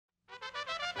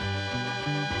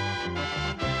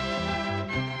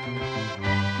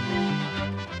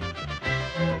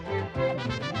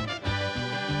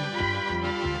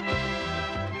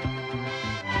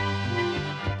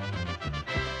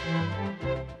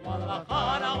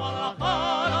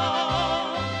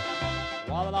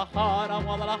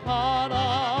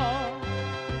Guadalajara.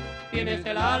 Tienes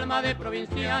el alma de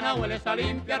provinciana, hueles a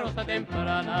limpia rosa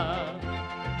temprana.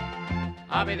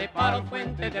 Ave de paro,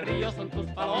 fuente de río, son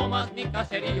tus palomas mi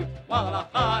caserío.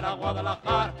 Guadalajara,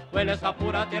 Guadalajara, hueles a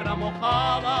pura tierra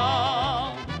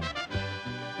mojada.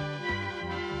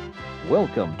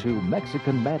 Welcome to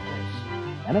Mexican Madness,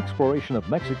 an exploration of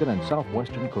Mexican and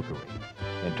Southwestern cookery,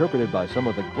 interpreted by some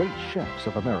of the great chefs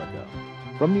of America.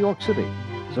 From New York City,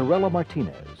 Zarela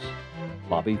Martinez,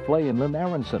 Bobby Flay and Lynn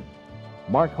Aronson,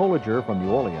 Mark Holiger from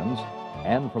New Orleans,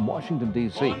 and from Washington,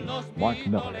 D.C., Mark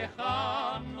Miller.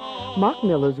 Mark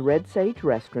Miller's Red Sage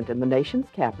restaurant in the nation's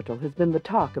capital has been the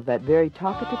talk of that very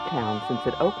talkative town since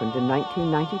it opened in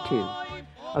 1992.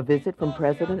 A visit from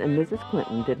President and Mrs.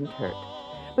 Clinton didn't hurt.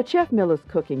 But Chef Miller's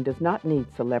cooking does not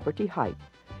need celebrity hype.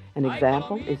 An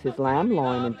example is his lamb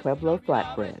loin and Pueblo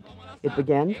flatbread. It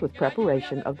begins with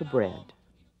preparation of the bread.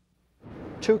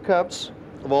 2 cups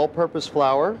of all-purpose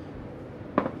flour.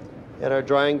 Add our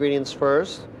dry ingredients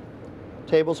first.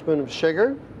 Tablespoon of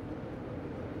sugar.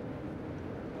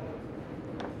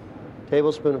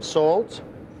 Tablespoon of salt.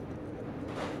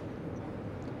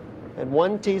 And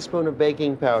 1 teaspoon of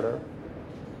baking powder.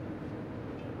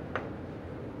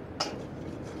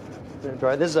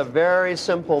 This is a very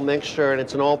simple mixture, and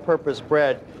it's an all-purpose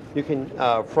bread. You can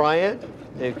fry it,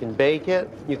 you can bake it,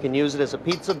 you can use it as a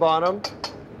pizza bottom.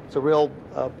 It's a real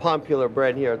popular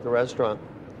bread here at the restaurant.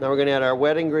 Now we're going to add our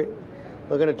wet ingredient.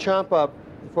 We're going to chop up,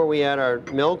 before we add our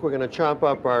milk, we're going to chop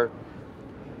up our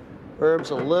herbs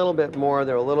a little bit more.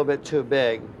 They're a little bit too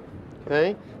big.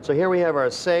 Okay? So here we have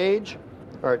our sage,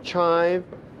 our chive,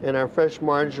 and our fresh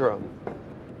marjoram.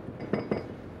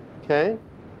 Okay?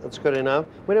 That's good enough.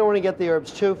 We don't want to get the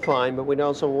herbs too fine, but we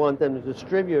also want them to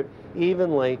distribute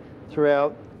evenly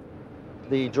throughout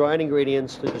the dried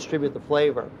ingredients to distribute the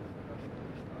flavor.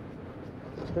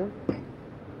 Okay.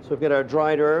 So we've got our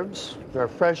dried herbs, our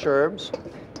fresh herbs.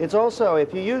 It's also,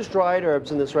 if you use dried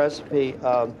herbs in this recipe,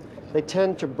 they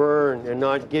tend to burn and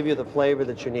not give you the flavor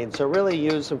that you need. So really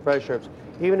use some fresh herbs,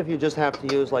 even if you just have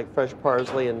to use like fresh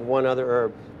parsley and 1 other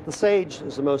herb. The sage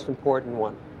is the most important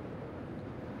one.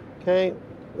 Okay.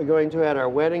 We're going to add our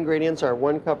wet ingredients, our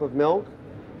 1 cup of milk.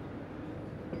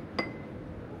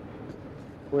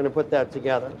 We're going to put that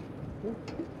together.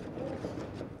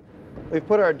 We've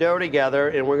put our dough together,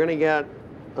 and we're going to get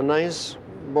a nice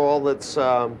ball that's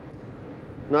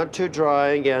not too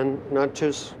dry, again, not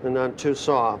too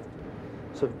soft.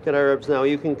 So get our herbs now.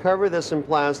 You can cover this in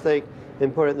plastic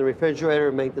and put it in the refrigerator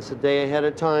and make this a day ahead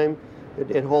of time.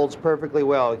 It holds perfectly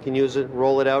well. You can use it,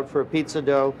 roll it out for a pizza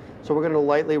dough. So we're going to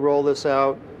lightly roll this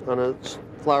out on a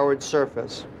floured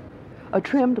surface. A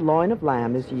trimmed loin of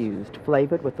lamb is used,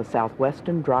 flavored with the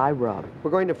Southwestern dry rub. We're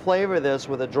going to flavor this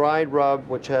with a dried rub,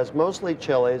 which has mostly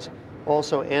chilies,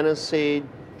 also aniseed,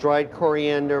 dried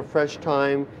coriander, fresh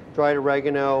thyme, dried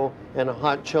oregano, and a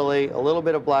hot chili, a little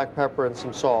bit of black pepper, and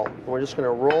some salt. And we're just going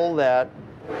to roll that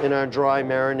in our dry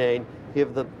marinade,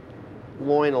 give the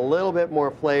loin a little bit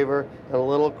more flavor and a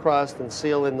little crust, and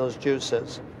seal in those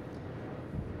juices.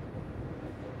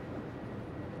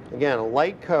 Again, a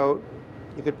light coat.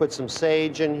 You could put some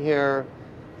sage in here,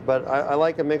 but I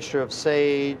like a mixture of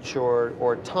sage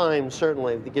or thyme,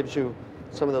 certainly. That gives you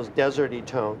some of those deserty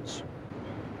tones.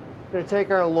 We're going to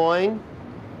take our loin.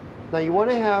 Now you want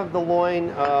to have the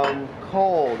loin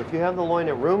cold. If you have the loin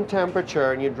at room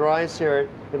temperature and you dry sear it,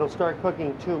 it'll start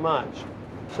cooking too much.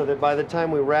 So that by the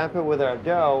time we wrap it with our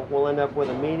dough, we'll end up with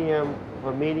a medium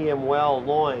or medium well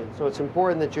loin. So it's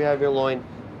important that you have your loin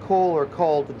cool or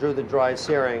cold to do the dry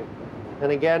searing.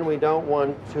 And again, we don't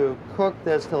want to cook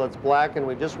this till it's blackened.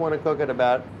 We just want to cook it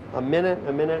about a minute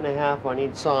and a half on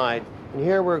each side. And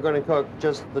here we're going to cook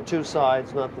just the 2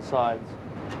 sides, not the sides.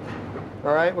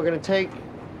 All right, we're going to take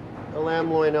the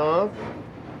lamb loin off.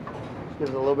 Just give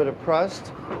it a little bit of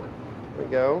crust. There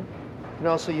we go. You can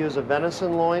also use a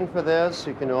venison loin for this.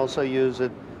 You can also use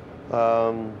it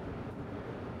pork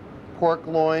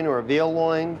loin or a veal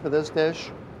loin for this dish.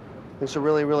 It's a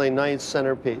really, really nice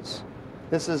centerpiece.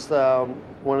 This is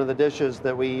one of the dishes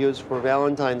that we use for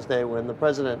Valentine's Day when the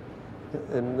President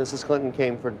and Mrs. Clinton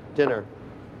came for dinner.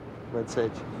 Red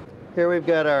sage. Here we've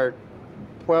got our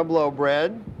Pueblo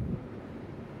bread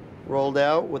rolled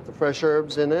out with the fresh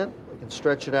herbs in it. We can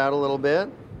stretch it out a little bit.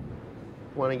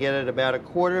 Want to get it about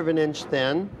 1/4 of an inch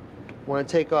thin. Want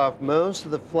to take off most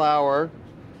of the flour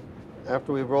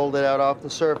after we've rolled it out off the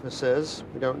surfaces.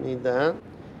 We don't need that.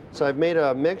 So I've made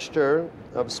a mixture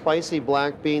of spicy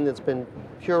black bean that's been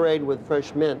pureed with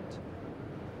fresh mint.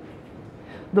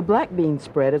 The black bean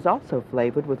spread is also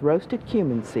flavored with roasted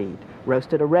cumin seed,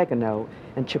 roasted oregano,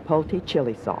 and chipotle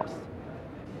chili sauce.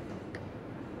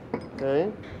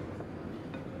 Okay.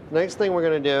 Next thing we're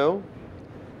going to do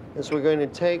is we're going to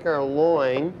take our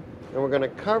loin and we're going to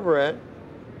cover it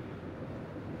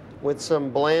with some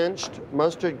blanched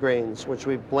mustard greens, which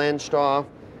we've blanched off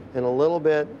in a little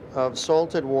bit of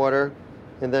salted water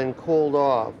and then cooled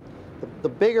off. The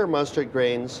bigger mustard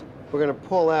greens, we're going to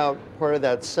pull out part of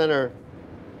that center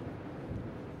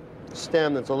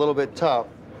stem that's a little bit tough.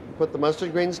 Put the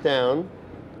mustard greens down.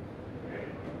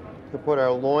 To put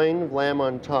our loin of lamb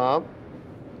on top.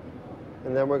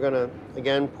 And then we're going to,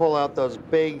 again, pull out those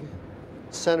big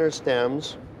center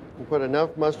stems and put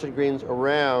enough mustard greens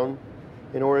around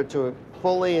in order to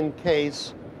fully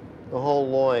encase the whole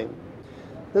loin.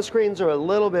 The greens are a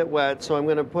little bit wet, so I'm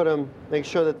going to put them, make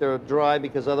sure that they're dry,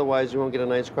 because otherwise you won't get a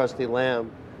nice crusty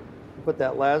lamb. Put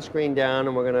that last green down,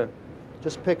 and we're going to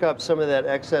just pick up some of that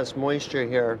excess moisture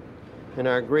here in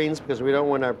our greens, because we don't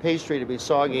want our pastry to be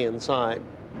soggy inside.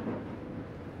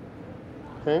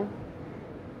 Okay?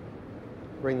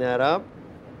 Bring that up.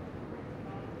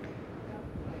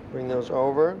 Bring those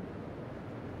over.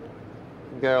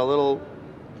 We've got our little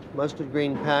mustard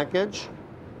green package.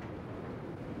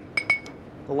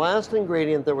 The last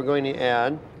ingredient that we're going to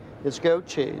add is goat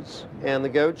cheese. And the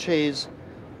goat cheese,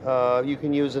 you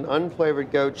can use an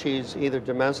unflavored goat cheese, either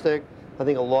domestic. I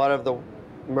think a lot of the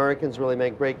Americans really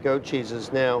make great goat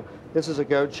cheeses now. This is a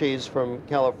goat cheese from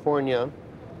California.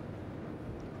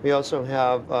 We also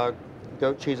have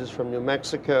goat cheeses from New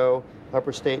Mexico,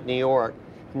 upper state New York.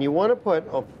 And you want to put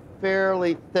a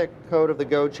fairly thick coat of the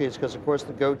goat cheese, because of course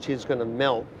the goat cheese is going to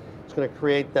melt. It's going to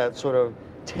create that sort of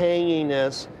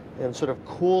tanginess and sort of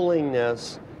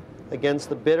coolingness against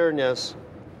the bitterness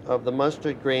of the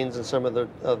mustard greens and some of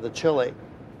the chili.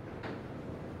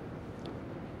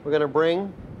 We're going to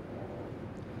bring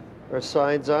our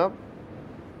sides up.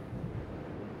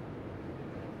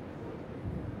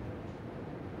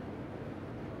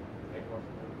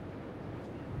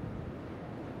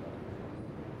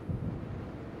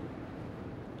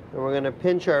 And we're going to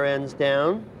pinch our ends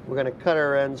down. We're going to cut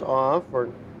our ends off or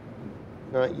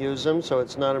not use them, so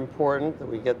it's not important that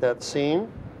we get that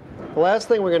seam. The last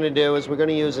thing we're going to do is we're going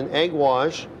to use an egg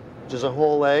wash, which is a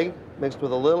whole egg mixed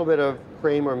with a little bit of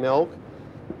cream or milk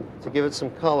to give it some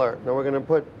color. Now we're going to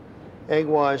put egg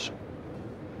wash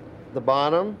the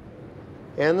bottom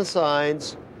and the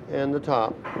sides and the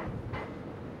top.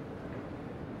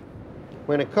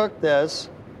 We're going to cook this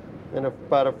in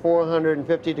about a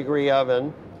 450 degree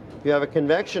oven. If you have a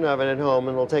convection oven at home,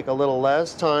 it'll take a little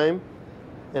less time.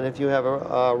 And if you have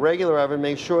a regular oven,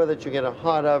 make sure that you get a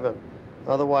hot oven.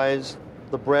 Otherwise,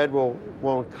 the bread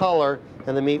won't color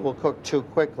and the meat will cook too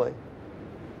quickly.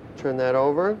 Turn that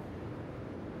over.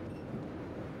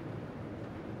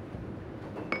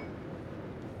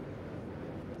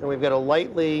 And we've got a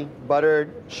lightly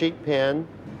buttered sheet pan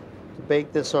to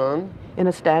bake this on. In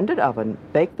a standard oven,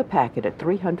 bake the packet at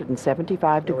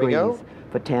 375 degrees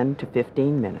for 10 to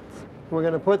 15 minutes. We're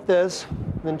going to put this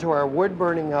into our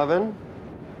wood-burning oven.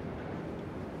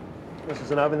 This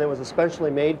is an oven that was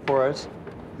especially made for us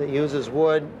that uses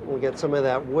wood. We get some of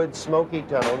that wood smoky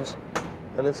tones,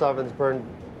 and this oven's burned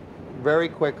very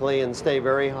quickly and stay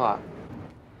very hot.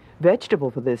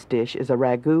 Vegetable for this dish is a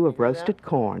ragu of roasted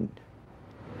corn,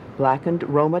 blackened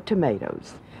Roma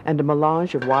tomatoes, and a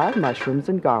melange of wild mushrooms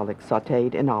and garlic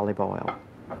sautéed in olive oil.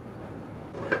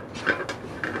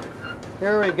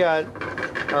 Here we got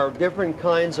our different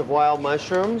kinds of wild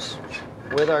mushrooms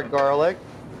with our garlic.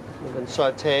 They've been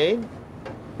sautéed.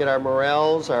 Get our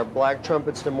morels, our black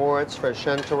trumpets de Moritz, fresh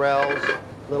chanterelles,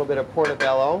 a little bit of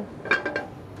portobello.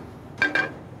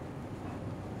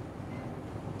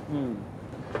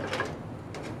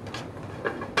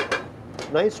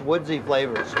 Nice woodsy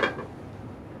flavors.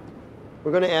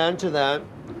 We're going to add to that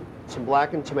some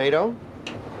blackened tomato.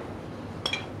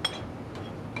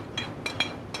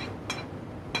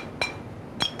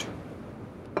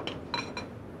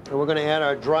 And we're going to add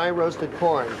our dry roasted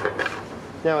corn.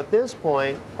 Now at this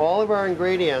point, all of our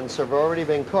ingredients have already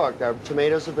been cooked. Our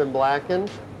tomatoes have been blackened.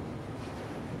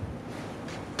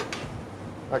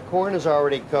 Our corn is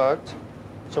already cooked.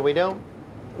 So we don't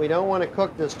want to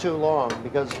cook this too long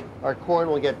because our corn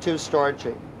will get too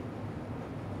starchy.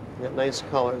 Get nice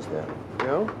colors there, you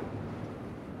know?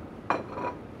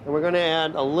 And we're going to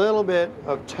add a little bit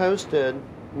of toasted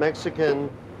Mexican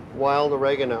wild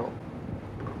oregano.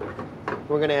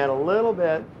 We're going to add a little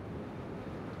bit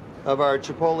of our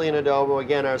chipotle and adobo,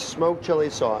 again, our smoked chili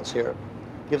sauce here.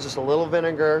 Gives us a little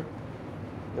vinegar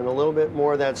and a little bit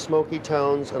more of that smoky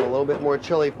tones and a little bit more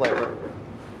chili flavor.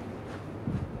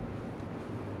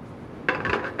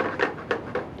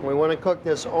 We want to cook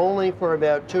this only for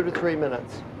about 2 to 3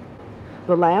 minutes.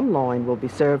 The lamb loin will be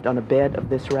served on a bed of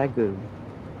this ragu.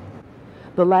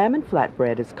 The lamb and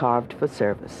flatbread is carved for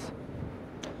service.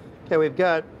 Okay, we've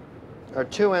got our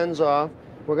two ends off.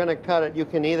 We're going to cut it. You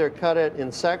can either cut it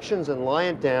in sections and lie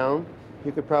it down.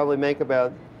 You could probably make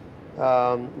about,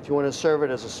 if you want to serve it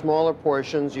as a smaller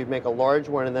portions, you'd make a large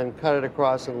one and then cut it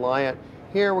across and lie it.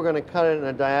 Here we're going to cut it in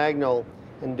a diagonal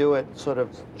and do it sort of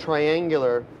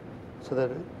triangular so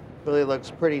that it really looks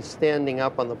pretty standing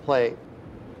up on the plate.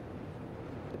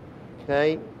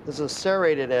 Okay, this is a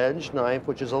serrated edge knife,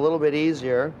 which is a little bit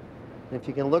easier. And if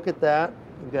you can look at that,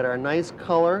 we've got our nice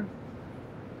color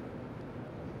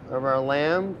of our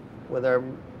lamb with our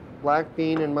black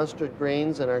bean and mustard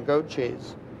greens and our goat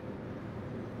cheese.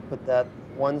 Put that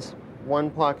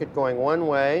one pocket going one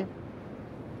way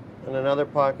and another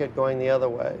pocket going the other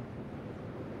way.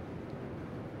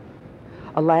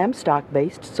 A lamb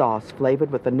stock-based sauce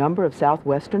flavored with a number of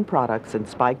southwestern products and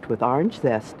spiked with orange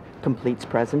zest completes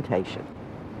presentation.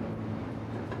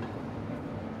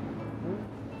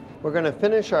 We're going to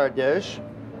finish our dish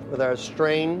with our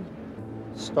strained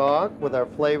stock, with our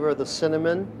flavor of the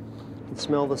cinnamon. You can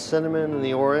smell the cinnamon and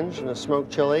the orange and the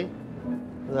smoked chili,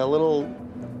 with a little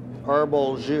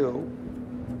arbol jus.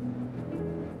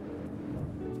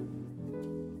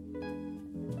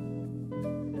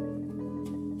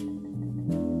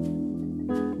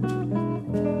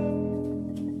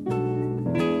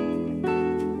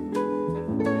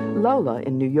 Lola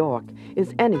in New York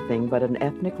is anything but an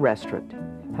ethnic restaurant.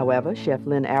 However, Chef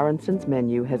Lynn Aronson's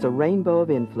menu has a rainbow of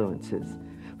influences.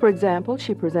 For example,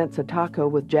 she presents a taco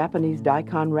with Japanese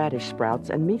daikon radish sprouts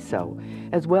and miso,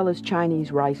 as well as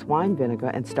Chinese rice wine vinegar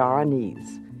and star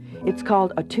anise. It's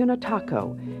called a tuna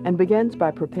taco and begins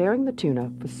by preparing the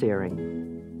tuna for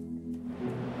searing.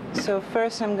 So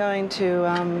first I'm going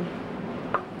to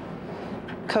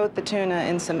coat the tuna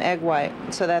in some egg white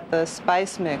so that the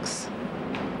spice mix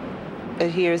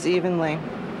adheres evenly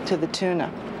to the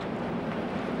tuna.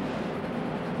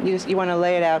 You want to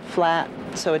lay it out flat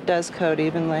so it does coat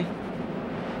evenly.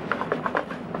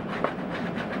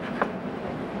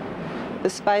 The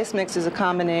spice mix is a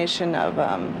combination of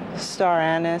star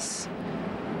anise,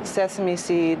 sesame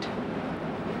seed,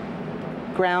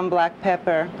 ground black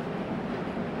pepper,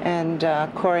 and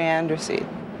coriander seed.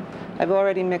 I've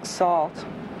already mixed salt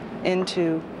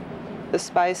into the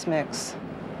spice mix.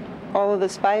 All of the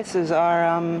spices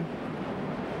are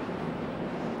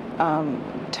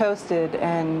toasted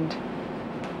and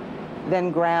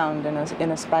then ground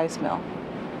in a spice mill.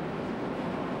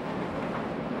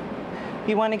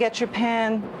 You want to get your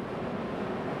pan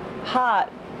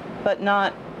hot, but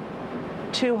not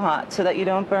too hot so that you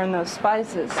don't burn those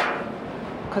spices,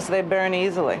 because they burn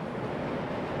easily.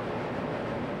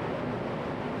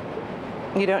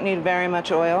 You don't need very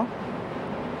much oil.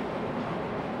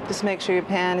 Just make sure your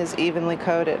pan is evenly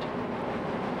coated.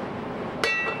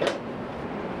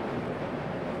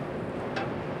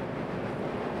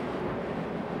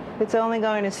 It's only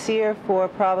going to sear for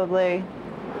probably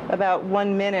about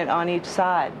 1 minute on each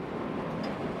side.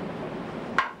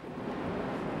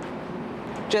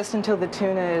 Just until the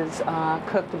tuna is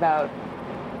cooked about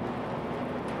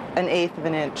 1/8 of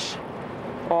an inch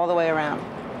all the way around.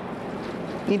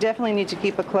 You definitely need to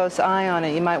keep a close eye on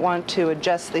it. You might want to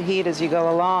adjust the heat as you go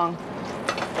along.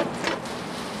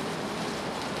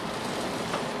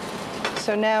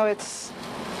 So now it's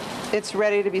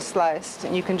ready to be sliced,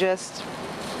 and you can just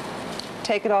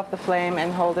take it off the flame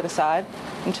and hold it aside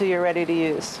until you're ready to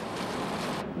use.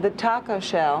 The taco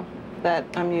shell that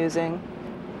I'm using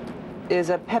is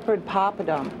a peppered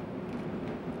papadum.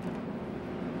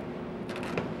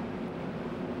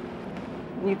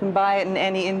 You can buy it in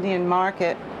any Indian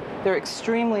market. They're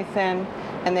extremely thin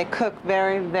and they cook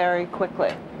very, very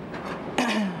quickly.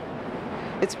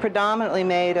 It's predominantly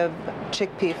made of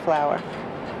chickpea flour.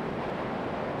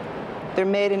 They're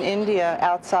made in India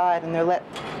outside, and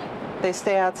they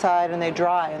stay outside and they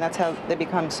dry, and that's how they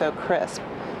become so crisp.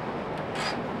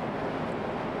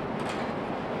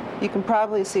 You can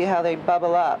probably see how they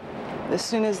bubble up. As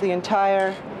soon as the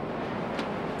entire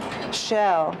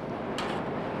shell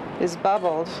is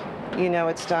bubbled, you know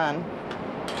it's done.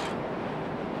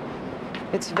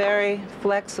 It's very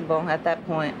flexible at that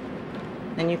point,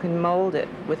 and you can mold it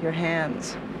with your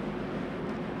hands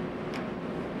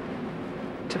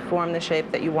to form the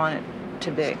shape that you want it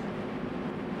to be.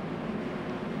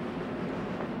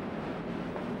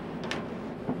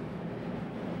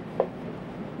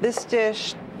 This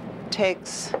dish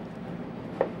takes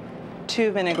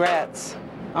 2 vinaigrettes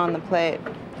on the plate.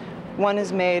 One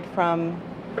is made from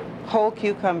whole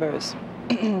cucumbers.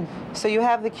 So you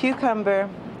have the cucumber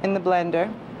in the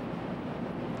blender.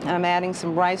 I'm adding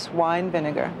some rice wine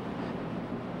vinegar.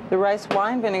 The rice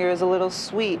wine vinegar is a little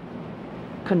sweet,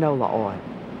 canola oil.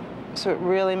 So it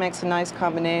really makes a nice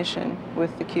combination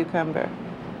with the cucumber.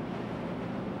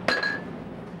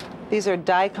 These are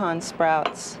daikon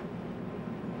sprouts.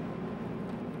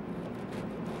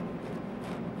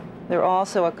 They're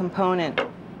also a component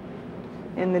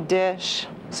in the dish,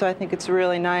 so I think it's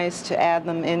really nice to add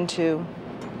them into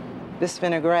this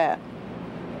vinaigrette.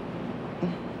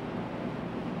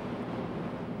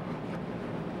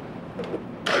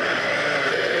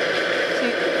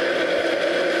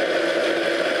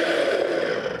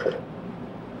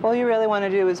 All you really want to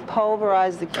do is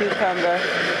pulverize the cucumber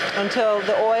until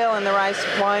the oil and the rice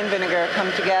wine vinegar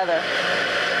come together.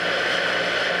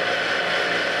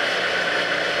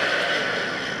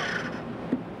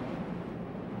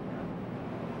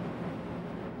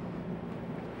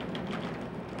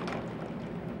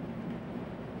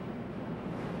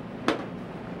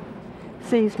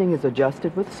 Seasoning is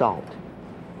adjusted with salt.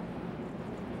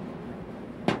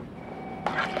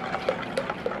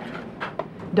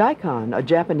 Daikon, a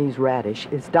Japanese radish,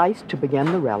 is diced to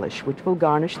begin the relish, which will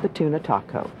garnish the tuna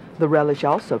taco. The relish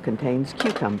also contains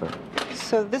cucumber.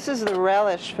 So this is the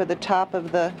relish for the top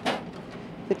of the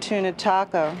tuna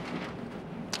taco.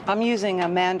 I'm using a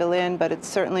mandolin, but it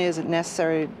certainly isn't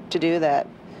necessary to do that.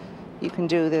 You can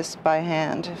do this by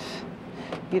hand if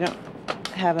you don't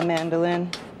have a mandolin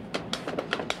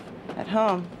at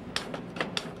home.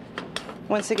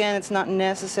 Once again, it's not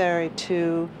necessary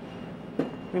to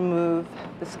remove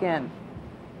the skin.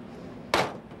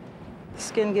 The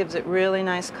skin gives it really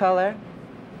nice color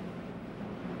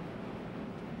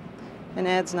and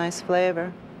adds nice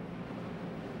flavor.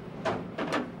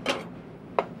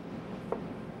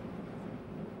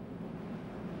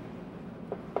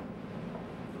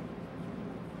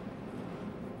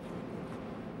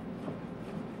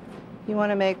 You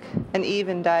want to make an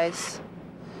even dice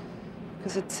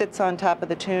because it sits on top of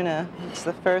the tuna. It's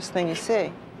the first thing you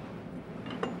see.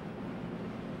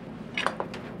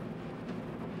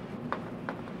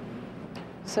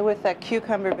 So with that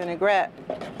cucumber vinaigrette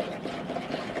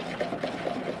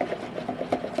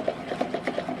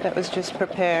that was just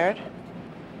prepared,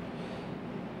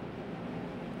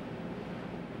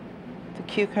 the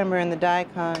cucumber and the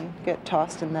daikon get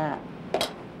tossed in that.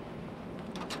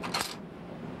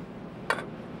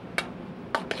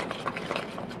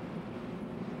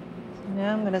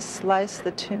 Now I'm going to slice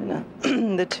the tuna,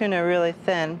 the tuna really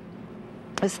thin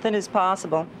as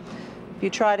possible. If you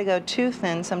try to go too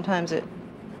thin, sometimes it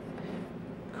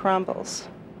crumbles.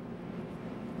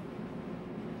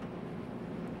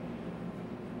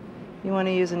 You want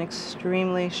to use an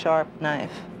extremely sharp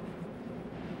knife.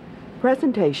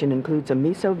 Presentation includes a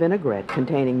miso vinaigrette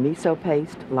containing miso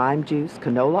paste, lime juice,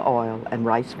 canola oil, and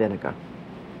rice vinegar.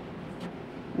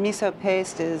 Miso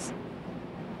paste is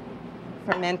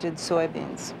fermented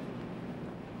soybeans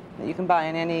that you can buy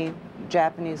in any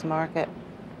Japanese market.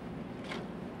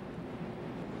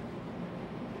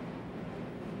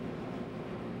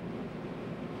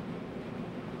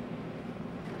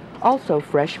 Also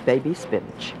fresh baby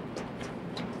spinach.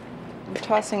 I'm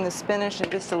tossing the spinach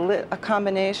and just a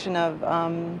combination of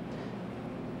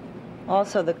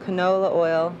also the canola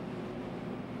oil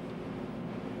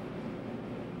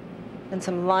and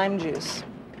some lime juice.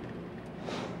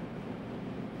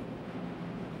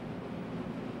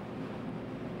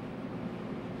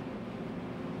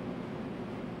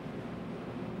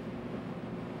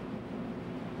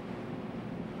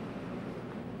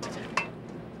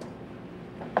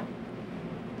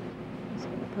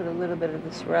 Put a little bit of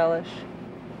this relish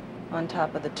on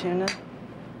top of the tuna.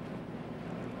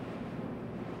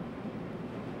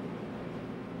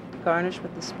 Garnish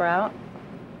with the sprout.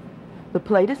 The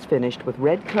plate is finished with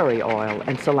red curry oil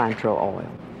and cilantro oil.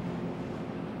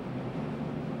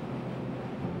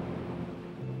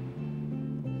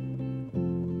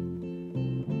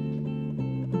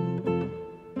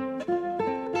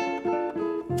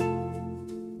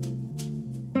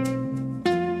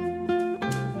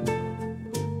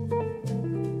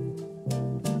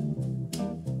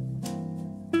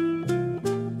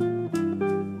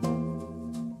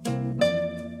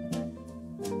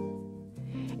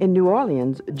 In New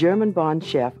Orleans, German-born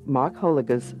chef Mark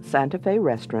Holiger's Santa Fe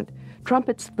restaurant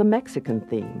trumpets the Mexican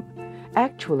theme.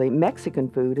 Actually, Mexican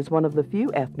food is one of the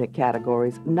few ethnic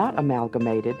categories not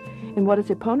amalgamated in what is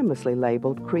eponymously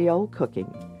labeled Creole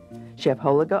cooking. Chef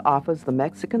Holiger offers the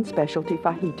Mexican specialty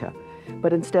fajita,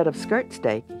 but instead of skirt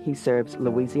steak, he serves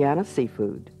Louisiana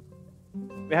seafood.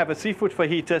 We have a seafood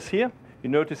fajitas here. You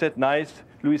notice it, nice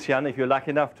Louisiana. If you're lucky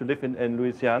enough to live in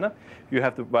Louisiana, you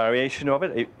have the variation of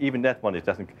it. Even that one, it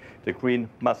doesn't. The green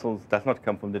mussels does not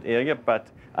come from that area. But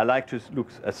I like to look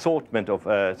assortment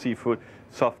of seafood,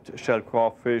 soft shell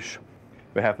crawfish,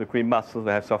 We have the green mussels,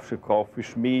 we have soft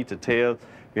crawfish meat, the tail.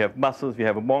 We have mussels, we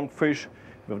have a monkfish.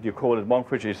 What you call it,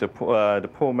 monkfish is the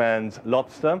poor man's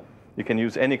lobster. You can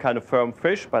use any kind of firm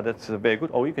fish, but that's very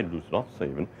good. Oh, you can use lobster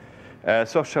even.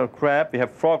 Soft-shell crab, we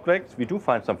have frog legs. We do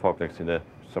find some frog legs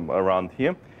some around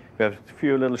here. We have a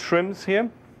few little shrimps here.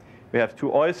 We have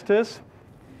 2 oysters.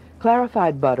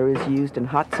 Clarified butter is used in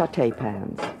hot sauté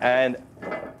pans. And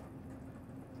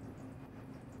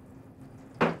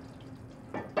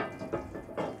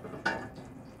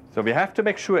so we have to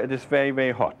make sure it is very,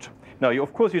 very hot. Now,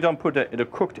 of course, you don't put the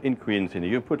cooked ingredients in it.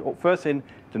 You put first in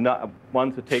the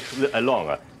ones that take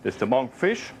longer. There's the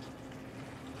monkfish,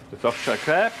 the soft-shell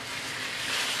crab,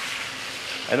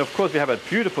 and of course, we have a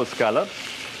beautiful scallop.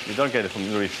 You don't get it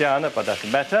from Louisiana, but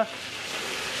doesn't matter.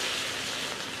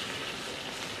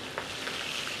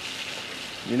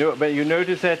 You know, when you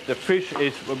notice that the fish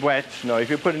is wet. Now, if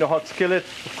you put it in a hot skillet,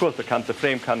 of course, the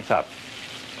flame comes up.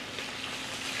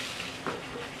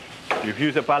 You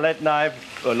use a palette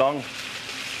knife, a long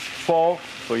fork,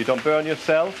 so you don't burn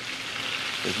yourself.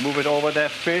 Just move it over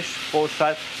that fish, both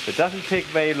sides. It doesn't take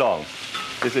very long.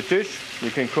 It's a dish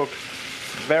you can cook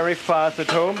very fast at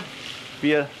home.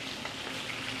 You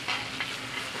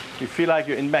feel like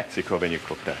you're in Mexico when you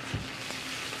cook that.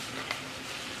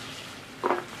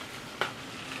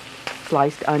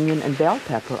 Sliced onion and bell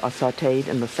pepper are sautéed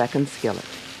in the second skillet.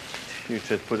 You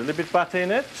just put a little bit of butter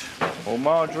in it, or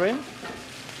margarine,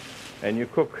 and you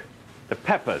cook the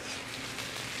peppers.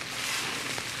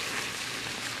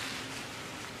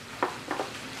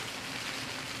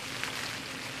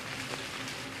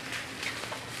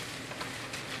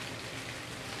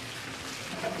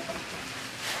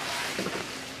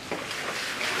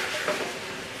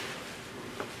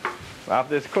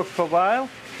 After it's cooked for a while, a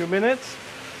few minutes,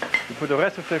 you put the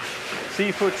rest of the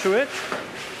seafood to it,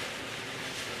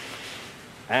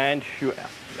 and you're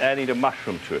adding the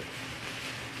mushroom to it.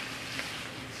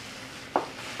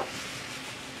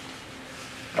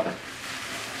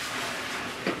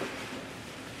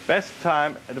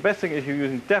 The best thing is you're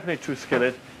using definitely 2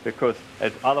 skillets, because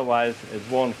otherwise it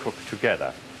won't cook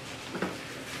together.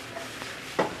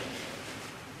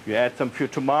 You add some few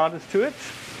tomatoes to it,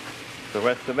 the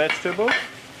rest of the vegetables.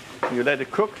 You let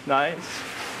it cook nice.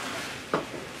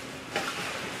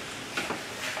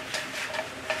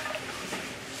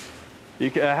 You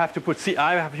have to put,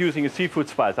 I have using a seafood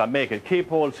spice. I make it. Cape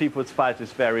Horn seafood spice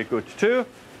is very good too.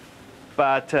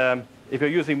 But if you're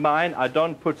using mine, I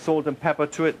don't put salt and pepper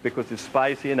to it because it's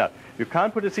spicy enough. You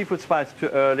can't put the seafood spice too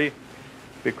early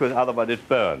because otherwise it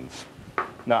burns.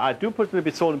 Now I do put a little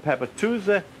bit salt and pepper to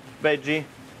the veggie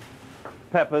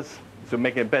peppers to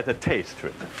make a better taste to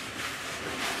it.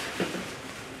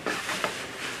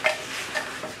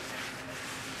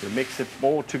 You mix it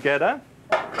all together.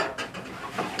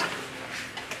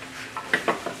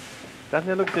 Doesn't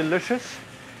it look delicious?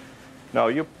 Now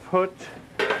you put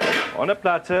on a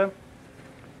platter,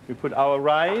 we put our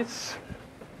rice,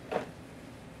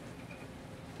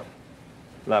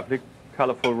 lovely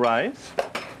colorful rice,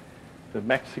 the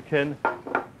Mexican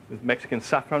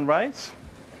saffron rice.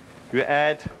 You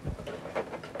add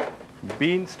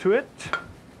beans to it,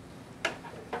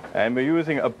 and we're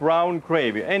using a brown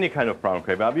gravy, any kind of brown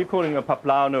gravy. We're calling it a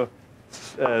poblano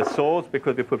sauce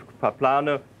because we put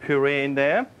poblano puree in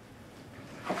there.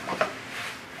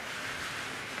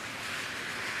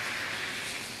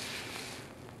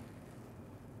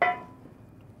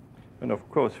 And of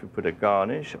course, we put a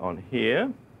garnish on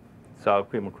here, sour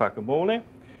cream and guacamole.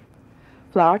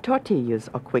 Flour tortillas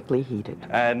are quickly heated.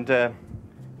 And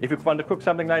if you want to cook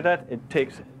something like that, it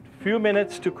takes a few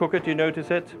minutes to cook it, you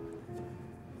notice it.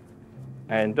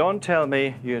 And don't tell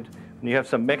me when you have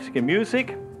some Mexican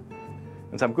music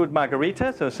and some good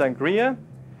margaritas or sangria,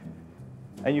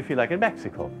 and you feel like in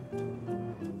Mexico.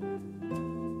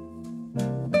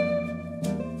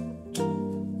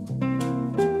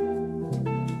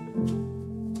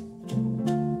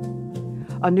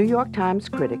 A New York Times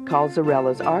critic calls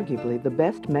Zarella's arguably the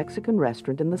best Mexican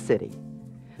restaurant in the city.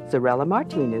 Zarella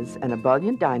Martinez, an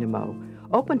ebullient dynamo,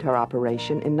 opened her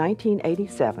operation in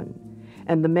 1987,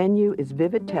 and the menu is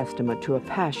vivid testament to a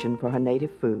passion for her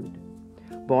native food.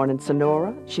 Born in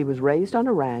Sonora, she was raised on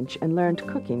a ranch and learned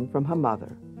cooking from her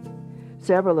mother.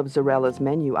 Several of Zarella's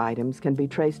menu items can be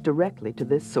traced directly to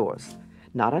this source,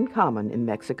 not uncommon in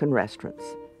Mexican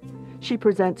restaurants. She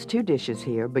presents 2 dishes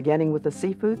here, beginning with a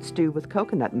seafood stew with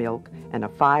coconut milk and a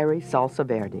fiery salsa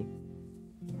verde.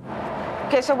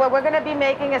 Okay, so what we're going to be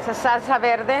making is a salsa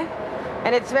verde,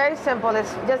 and it's very simple.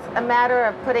 It's just a matter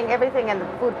of putting everything in the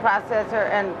food processor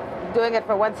and doing it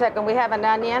for 1 second. We have an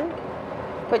onion,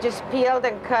 which is peeled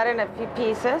and cut in a few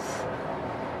pieces.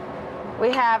 We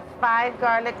have 5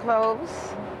 garlic cloves.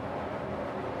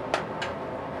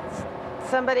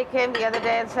 Somebody came the other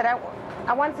day and said,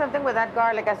 I want something with that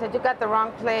garlic. I said, you got the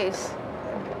wrong place.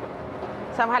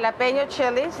 Some jalapeno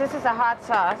chilies. This is a hot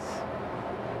sauce.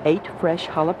 8 fresh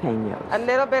jalapenos. A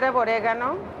little bit of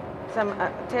oregano. Some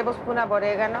tablespoon of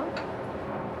oregano.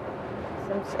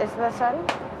 Some isla sal.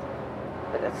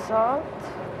 A bit of salt.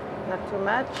 Not too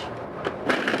much.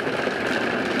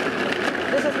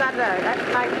 This is not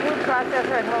my food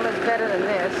processor at home is better than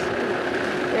this.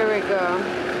 Here we go.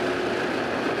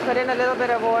 Put in a little bit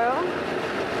of oil.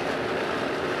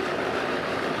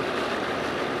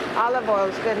 Olive oil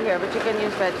is good here, but you can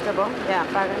use vegetable. Yeah,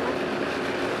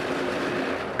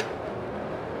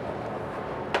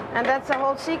 and that's the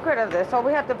whole secret of this. So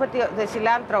we have to put the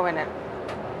cilantro in it.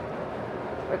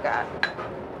 We got.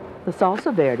 The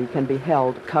salsa verde can be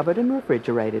held covered and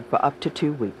refrigerated for up to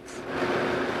 2 weeks.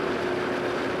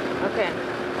 Okay.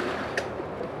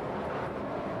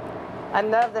 I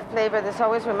love the flavor. This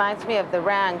always reminds me of the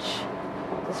ranch,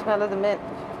 the smell of the mint.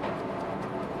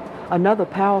 Another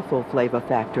powerful flavor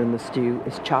factor in the stew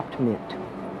is chopped mint.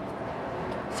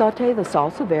 Sauté the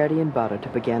salsa verde in butter to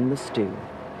begin the stew.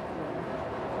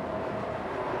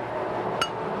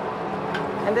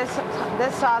 And this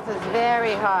sauce is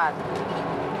very hot.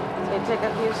 So you take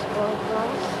a few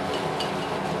spoonfuls.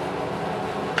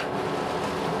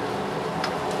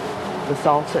 The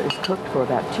salsa is cooked for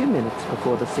about 2 minutes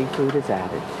before the seafood is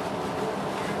added.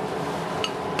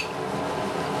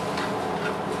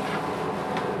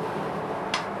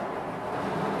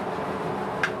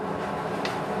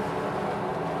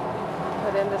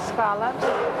 Put in the scallops.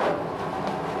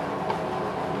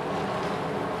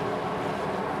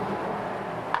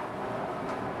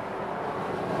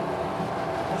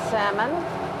 The salmon.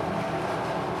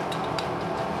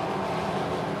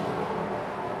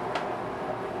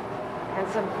 And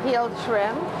some peeled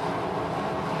shrimp.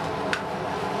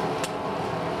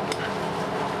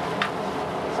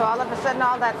 So all of a sudden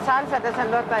all that salsa doesn't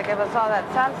look like it was all that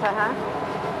salsa, huh?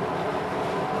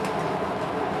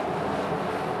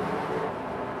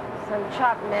 Some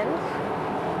chopped mint.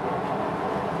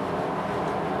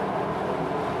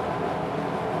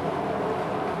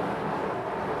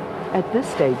 At this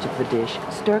stage of the dish,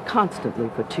 stir constantly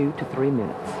for 2 to 3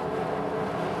 minutes.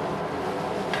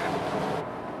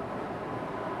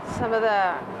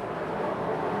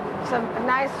 Some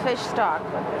nice fish stock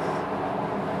with this.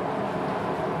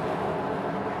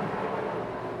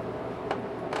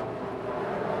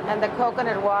 And the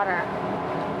coconut water.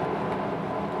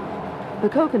 The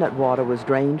coconut water was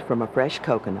drained from a fresh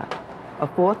coconut.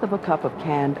 1/4 cup of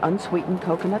canned unsweetened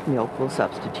coconut milk will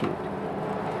substitute.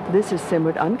 This is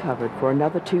simmered uncovered for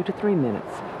another 2 to 3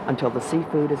 minutes until the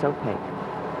seafood is opaque.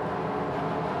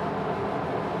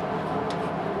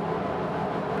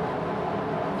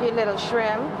 A few little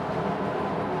shrimp,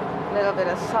 a little bit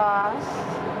of sauce,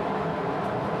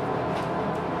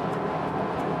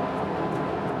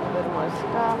 a bit more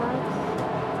scallops,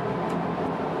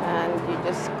 and you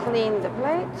just clean the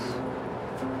plate.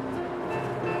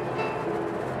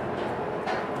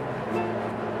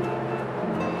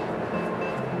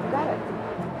 Got it.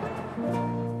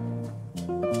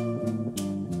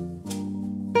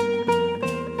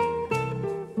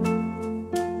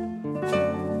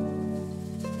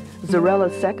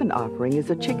 Zorella's second offering is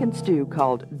a chicken stew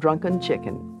called Drunken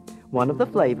Chicken. One of the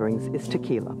flavorings is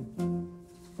tequila.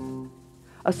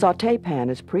 A sauté pan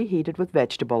is preheated with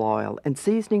vegetable oil and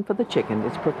seasoning for the chicken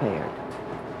is prepared.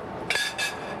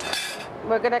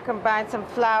 We're going to combine some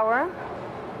flour,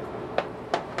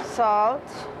 salt,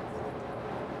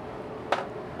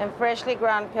 and freshly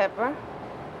ground pepper.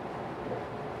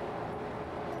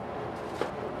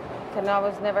 Can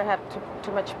always never have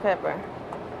too much pepper.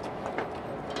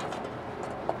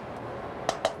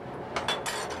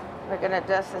 We're going to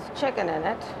dust this chicken in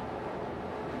it.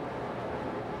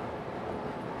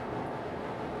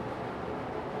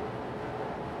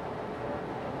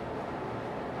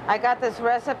 I got this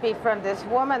recipe from this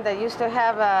woman that used to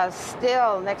have a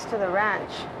still next to the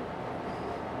ranch.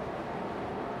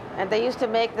 And they used to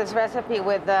make this recipe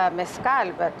with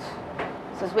mezcal, but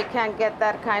since we can't get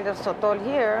that kind of sotol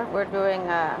here, we're doing,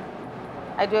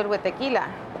 I do it with tequila.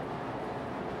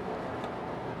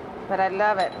 But I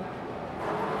love it.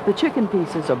 The chicken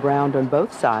pieces are browned on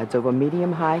both sides over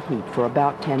medium-high heat for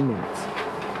about 10 minutes.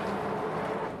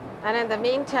 And in the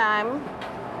meantime,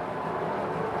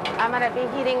 I'm going to be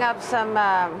heating up some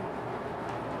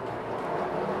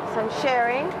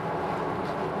sherry.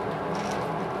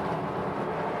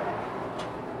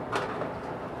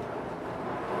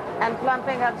 And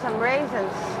plumping up some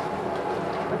raisins,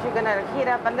 which you're going to heat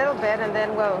up a little bit, and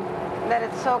then we'll let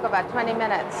it soak about 20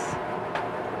 minutes.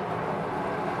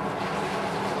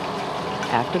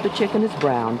 After the chicken is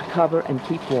browned, cover and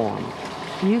keep warm.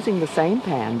 Using the same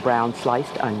pan, brown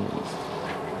sliced onions.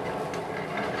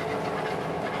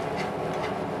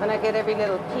 I'm gonna get every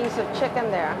little piece of chicken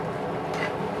there.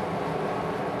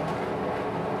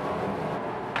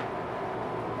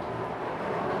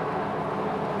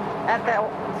 Add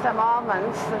some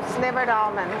almonds, some slivered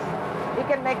almonds. You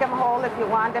can make them whole if you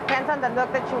want. Depends on the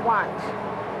look that you want.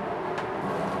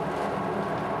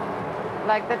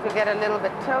 Like that to get a little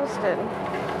bit toasted.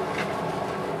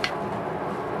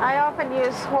 I often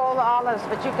use whole olives,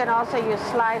 but you can also use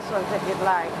sliced ones if you'd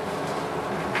like.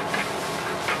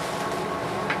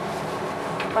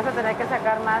 Vas a tener que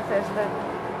sacar más este.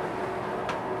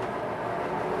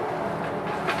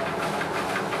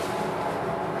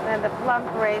 Then the plump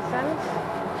raisins.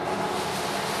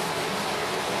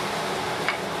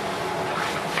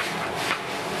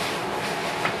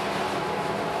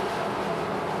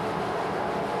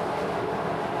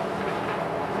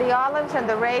 The olives and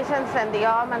the raisins and the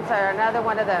almonds are another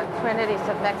one of the trinities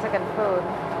of Mexican food.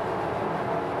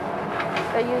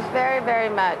 They're used very, very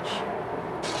much.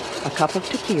 A cup of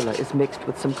tequila is mixed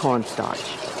with some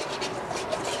cornstarch.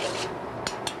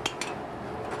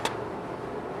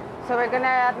 So we're going to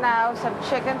add now some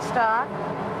chicken stock.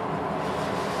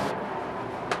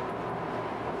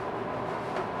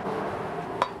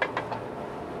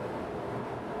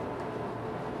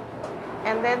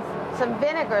 And then some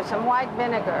vinegar, some white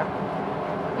vinegar.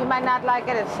 You might not like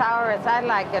it as sour as I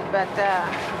like it, but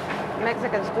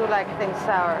Mexicans do like things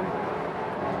sour.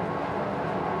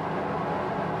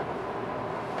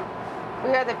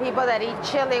 We are the people that eat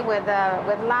chili with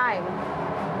lime.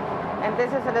 And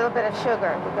this is a little bit of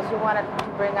sugar because you want it to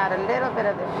bring out a little bit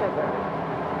of the sugar.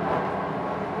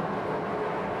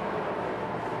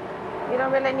 You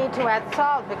don't really need to add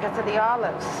salt because of the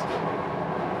olives.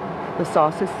 The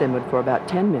sauce is simmered for about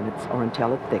 10 minutes or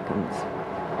until it thickens.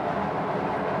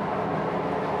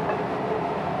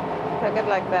 Cook it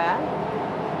like that.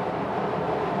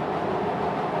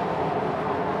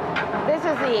 This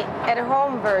is the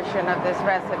at-home version of this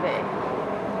recipe.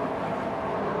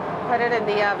 Put it in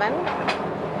the oven.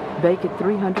 Bake at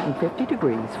 350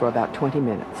 degrees for about 20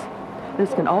 minutes.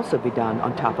 This can also be done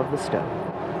on top of the stove.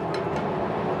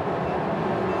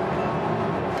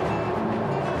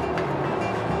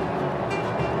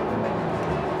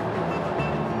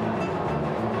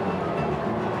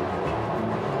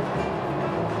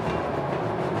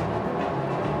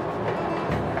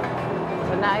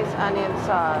 It's a nice onion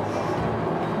sauce.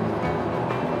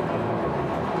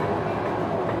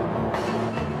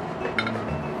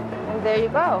 There you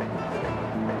go.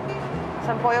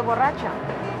 Some pollo borracho.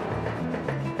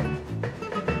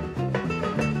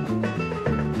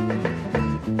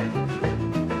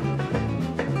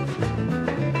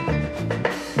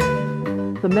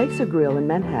 The Mesa Grill in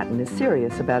Manhattan is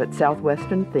serious about its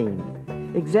Southwestern theme.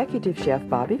 Executive chef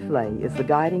Bobby Flay is the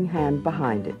guiding hand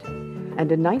behind it,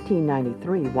 and in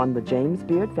 1993 won the James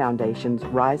Beard Foundation's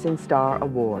Rising Star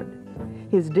Award.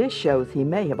 His dish shows he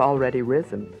may have already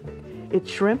risen. It's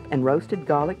shrimp and roasted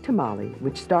garlic tamale,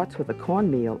 which starts with a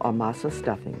cornmeal or masa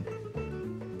stuffing.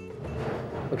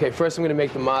 Okay, first I'm going to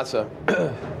make the masa.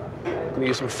 I'm going to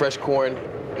use some fresh corn.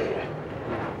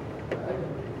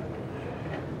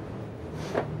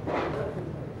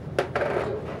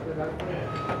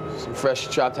 Some fresh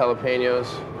chopped jalapenos.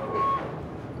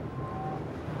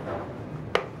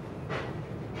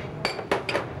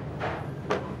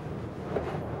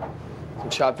 Some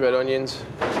chopped red onions.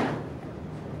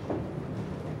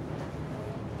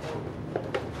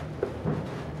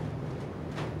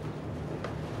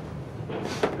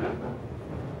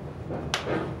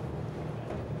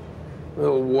 A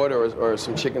little water or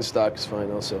some chicken stock is fine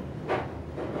also.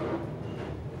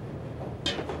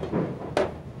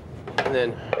 And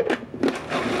then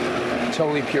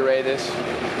totally puree this.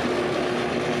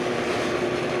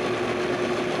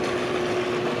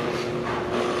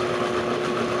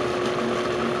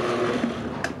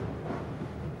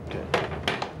 Okay.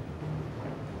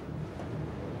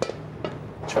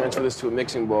 Transfer this to a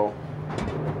mixing bowl.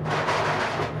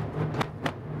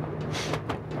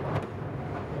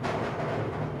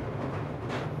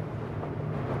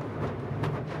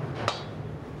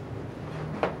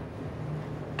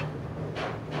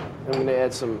 I'm going to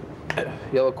add some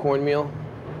yellow cornmeal.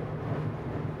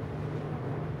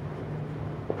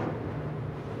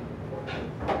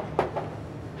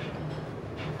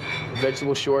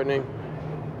 Vegetable shortening.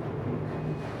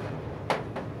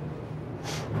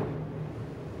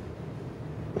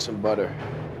 And some butter.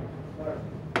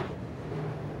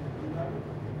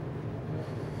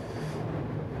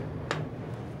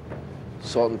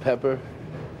 Salt and pepper.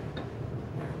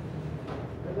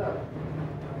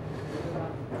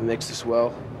 Mix this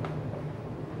well.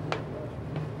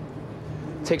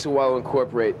 It takes a while to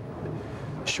incorporate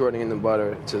shortening in the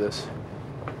butter to this.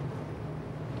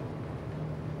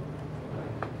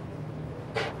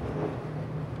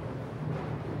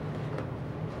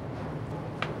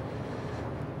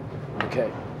 Okay.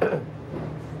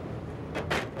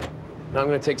 Now I'm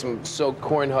going to take some soaked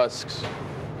corn husks,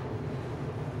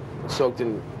 soaked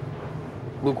in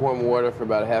lukewarm water for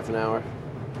about half an hour.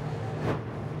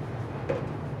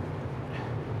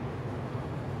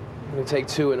 I'm going to take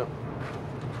two and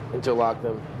interlock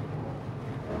them.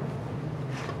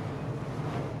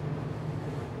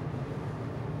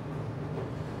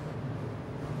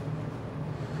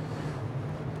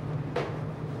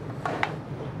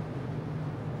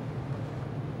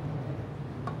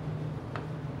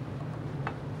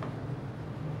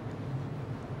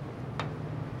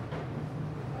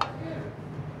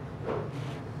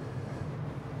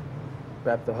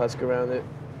 Wrap the husk around it.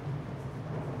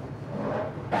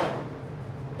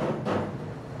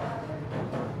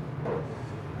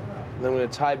 And I'm going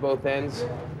to tie both ends.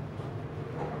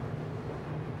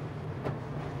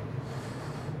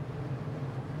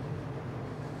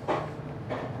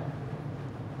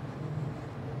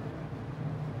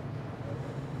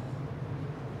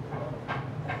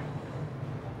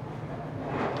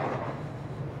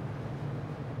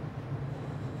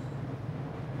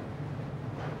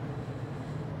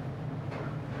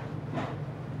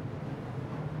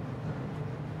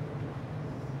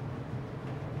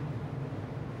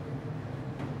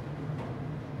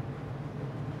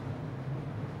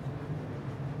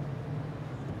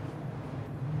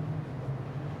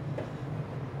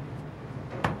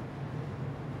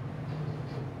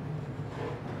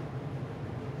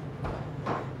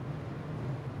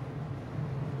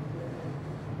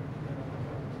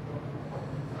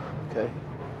 Okay.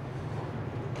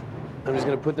 I'm just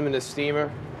going to put them in the steamer.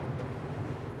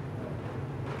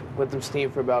 Let them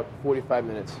steam for about 45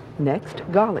 minutes. Next,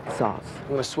 garlic sauce. I'm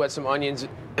going to sweat some onions,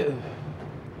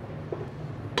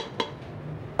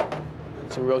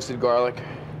 some roasted garlic.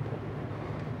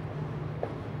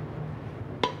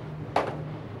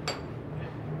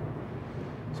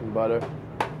 Some butter.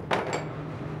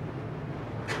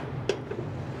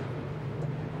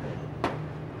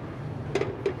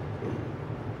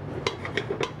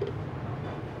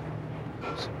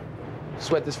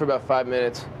 Sweat this for about 5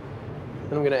 minutes.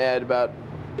 Then I'm going to add about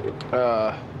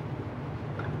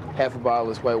half a bottle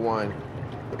of this white wine.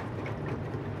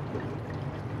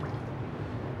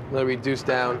 Let it reduce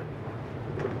down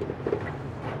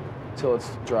until it's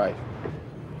dry.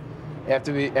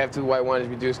 After the white wine is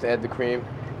reduced, add the cream.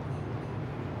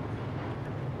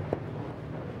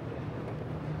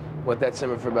 Let that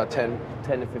simmer for about 10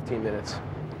 to 15 minutes.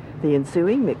 The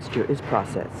ensuing mixture is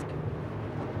processed.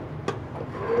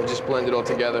 And just blend it all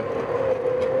together.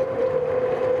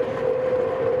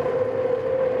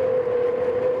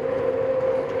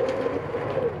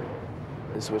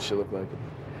 This is what it should look like.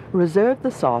 Reserve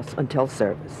the sauce until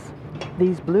service.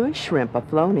 These bluish shrimp are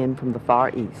flown in from the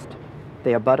Far East.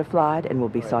 They are butterflied and will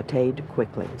be sautéed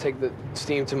quickly. Take the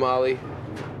steamed tamale.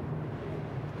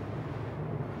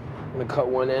 I'm going to cut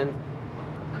one end.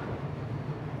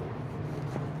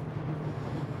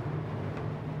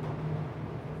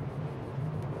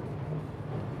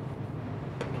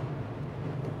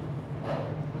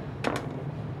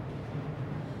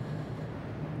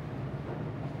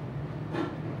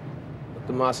 Let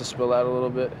the masa spill out a little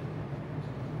bit.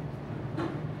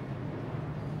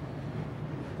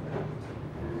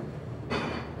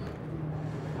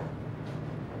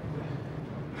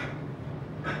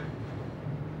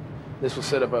 This will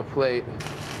set up our plate.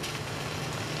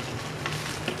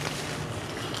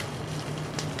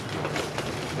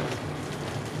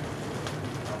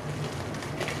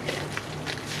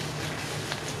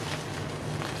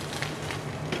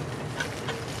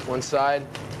 One side,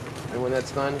 and when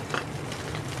that's done,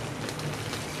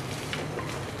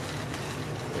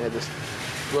 add this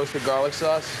roasted garlic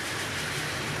sauce.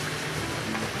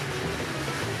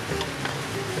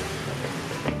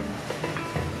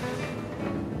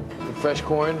 Fresh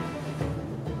corn,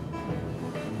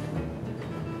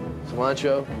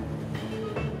 cilantro,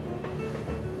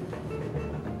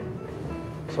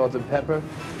 salt and pepper,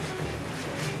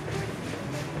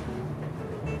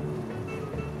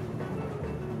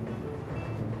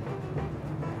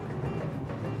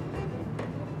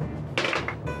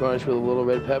 garnish with a little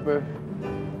red pepper,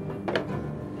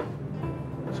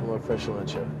 some more fresh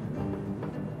cilantro.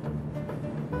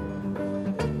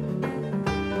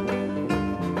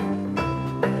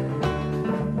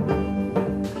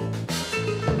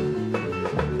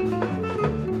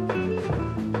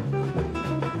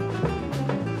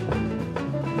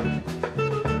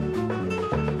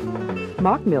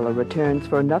 Mark Miller returns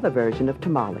for another version of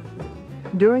tamale.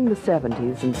 During the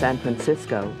 70s in San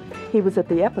Francisco, he was at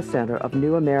the epicenter of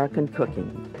new American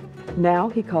cooking. Now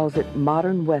he calls it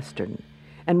modern Western,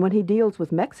 and when he deals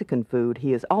with Mexican food,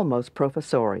 he is almost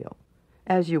professorial,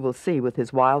 as you will see with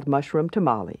his wild mushroom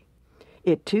tamale.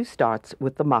 It too starts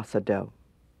with the masa dough.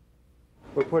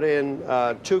 We put in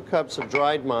 2 cups of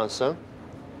dried masa,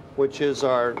 which is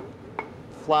our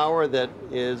flour that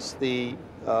is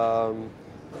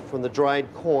from the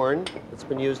dried corn that's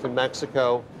been used in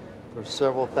Mexico for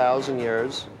several thousand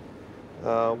years.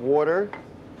 Water,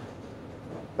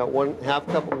 about 1/2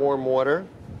 cup of warm water,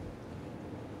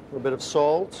 a little bit of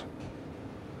salt,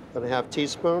 about a 1/2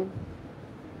 teaspoon,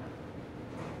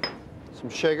 some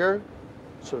sugar,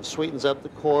 sort of sweetens up the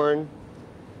corn,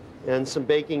 and some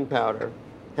baking powder,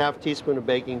 1/2 teaspoon of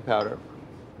baking powder.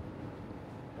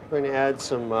 We're going to add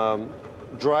some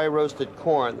dry roasted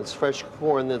corn, that's fresh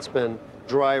corn that's been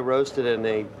dry roasted in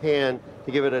a pan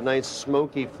to give it a nice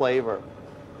smoky flavor,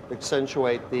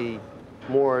 accentuate the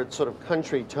more sort of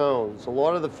country tones. A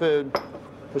lot of the food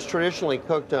was traditionally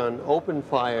cooked on open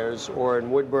fires or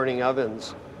in wood-burning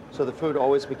ovens, so the food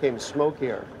always became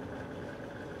smokier.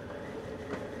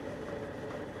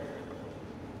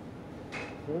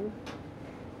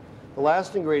 The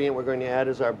last ingredient we're going to add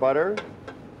is our butter.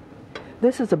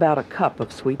 This is about a cup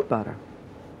of sweet butter.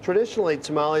 Traditionally,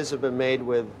 tamales have been made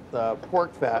with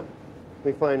pork fat.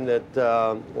 We find that,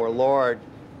 or lard,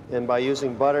 and by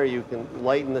using butter, you can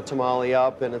lighten the tamale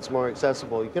up and it's more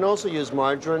accessible. You can also use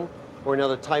margarine or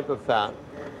another type of fat.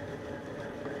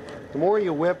 The more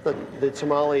you whip the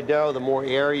tamale dough, the more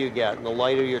air you get, and the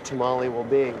lighter your tamale will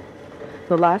be.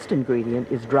 The last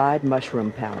ingredient is dried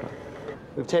mushroom powder.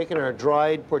 We've taken our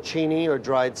dried porcini or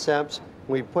dried ceps, and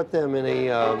we put them in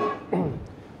a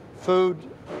food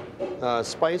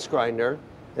spice grinder,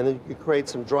 and then you create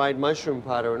some dried mushroom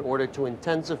powder in order to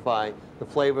intensify the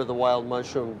flavor of the wild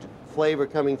mushroom flavor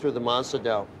coming through the masa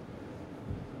dough.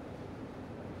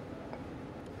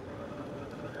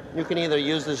 You can either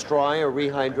use this dry or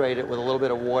rehydrate it with a little bit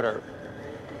of water.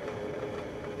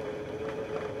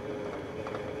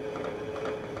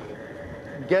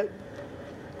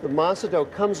 The masa dough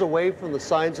comes away from the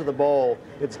sides of the bowl,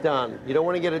 it's done. You don't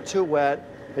want to get it too wet,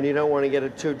 and you don't want to get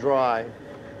it too dry.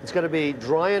 It's going to be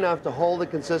dry enough to hold the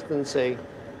consistency,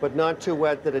 but not too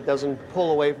wet that it doesn't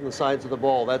pull away from the sides of the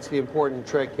bowl. That's the important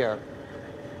trick here.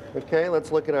 Okay,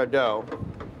 let's look at our dough.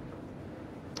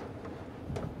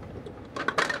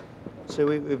 So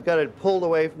we've got it pulled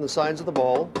away from the sides of the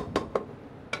bowl.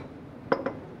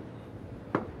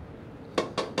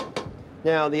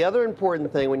 Now, the other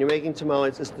important thing when you're making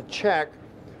tamales is to check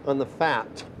on the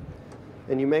fat.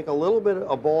 And you make a little bit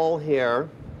of a ball here,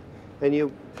 and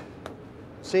you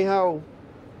see how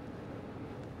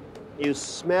you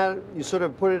sort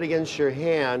of put it against your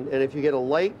hand, and if you get a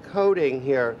light coating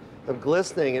here of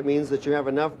glistening, it means that you have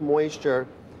enough moisture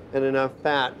and enough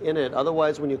fat in it.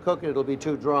 Otherwise, when you cook it, it'll be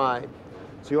too dry.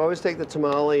 So you always take the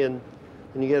tamale and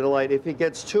you get a light. If it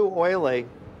gets too oily,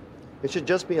 it should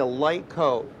just be a light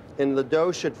coat, and the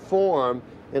dough should form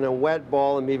in a wet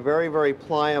ball and be very, very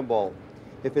pliable.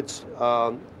 If it's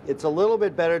a little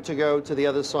bit better to go to the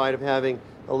other side of having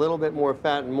a little bit more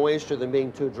fat and moisture than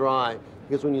being too dry,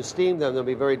 because when you steam them, they'll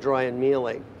be very dry and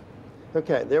mealy.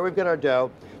 Okay, there we've got our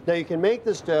dough. Now you can make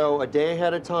this dough a day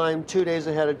ahead of time, 2 days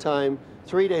ahead of time,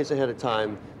 3 days ahead of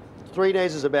time. 3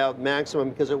 days is about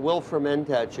maximum because it will ferment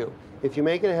at you. If you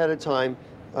make it ahead of time,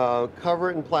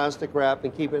 cover it in plastic wrap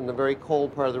and keep it in the very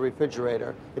cold part of the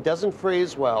refrigerator. It doesn't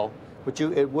freeze well, but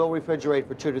it will refrigerate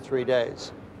for 2 to 3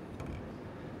 days.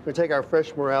 We're going to take our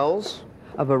fresh morels.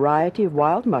 A variety of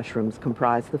wild mushrooms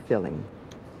comprise the filling.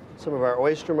 Some of our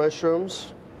oyster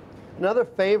mushrooms. Another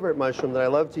favorite mushroom that I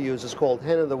love to use is called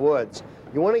hen of the woods.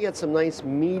 You want to get some nice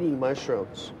meaty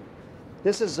mushrooms.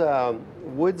 This is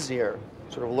wood's ear.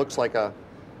 Sort of looks like a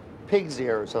pig's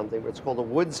ear or something, but it's called a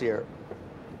wood's ear.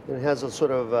 And it has a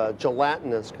sort of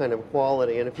gelatinous kind of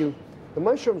quality. And the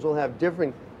mushrooms will have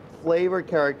different flavor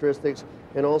characteristics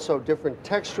and also different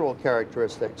textural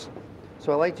characteristics.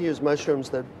 So I like to use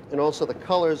mushrooms and also the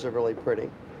colors are really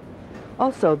pretty.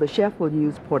 Also, the chef will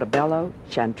use portobello,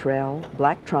 chanterelle,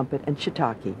 black trumpet, and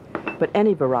shiitake, but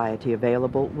any variety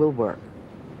available will work.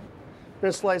 I'm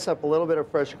going to slice up a little bit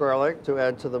of fresh garlic to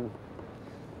add to them.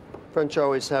 French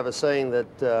always have a saying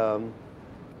that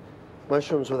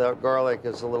mushrooms without garlic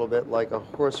is a little bit like a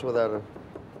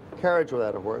carriage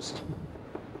without a horse.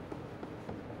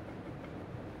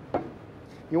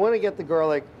 You want to get the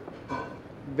garlic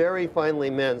very finely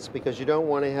minced because you don't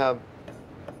want to have,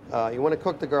 you want to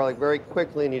cook the garlic very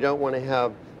quickly, and you don't want to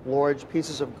have large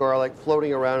pieces of garlic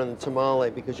floating around in the tamale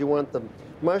because you want the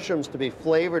mushrooms to be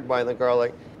flavored by the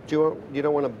garlic. You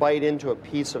don't want to bite into a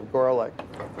piece of garlic.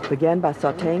 Begin by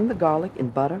sautéing the garlic in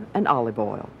butter and olive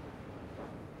oil.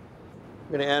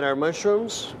 We're going to add our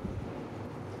mushrooms.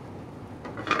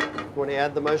 We want to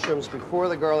add the mushrooms before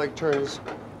the garlic turns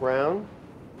brown.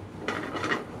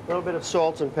 A little bit of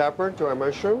salt and pepper to our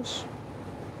mushrooms.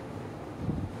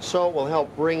 Salt will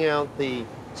help bring out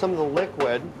some of the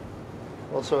liquid.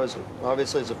 Also,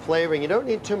 obviously, as a flavoring. You don't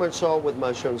need too much salt with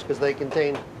mushrooms because they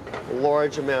contain a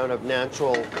large amount of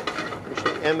natural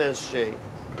MSG. A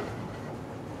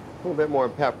little bit more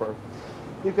pepper.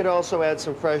 You could also add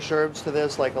some fresh herbs to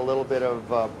this, like a little bit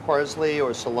of parsley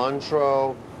or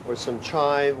cilantro or some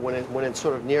chive when it's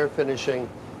sort of near finishing.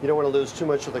 You don't want to lose too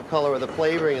much of the color or the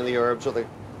flavoring of the herbs or the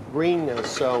greenness,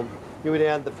 so you would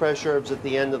add the fresh herbs at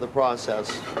the end of the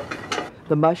process.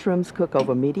 The mushrooms cook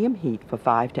over medium heat for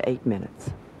 5 to 8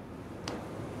 minutes.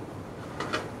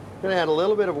 I'm going to add a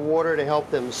little bit of water to help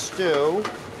them stew.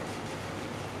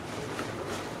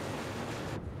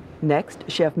 Next,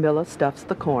 Chef Miller stuffs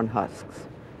the corn husks.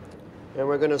 And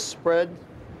we're going to spread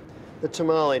the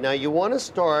tamale. Now you want to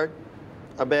start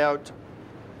about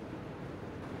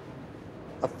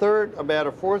a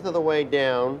fourth of the way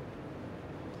down,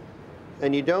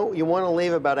 and you want to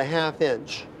leave about a ½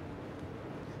 inch.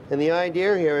 And the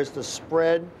idea here is to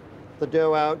spread the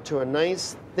dough out to a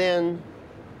nice thin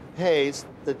paste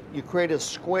that you create a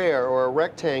square or a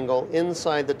rectangle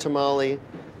inside the tamale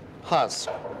husk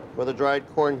or the dried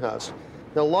corn husk.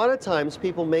 Now a lot of times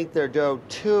people make their dough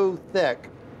too thick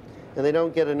and they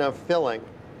don't get enough filling.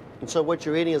 And so what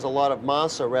you're eating is a lot of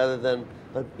masa rather than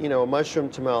a mushroom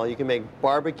tamale. You can make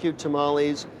barbecue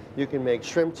tamales, you can make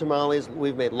shrimp tamales,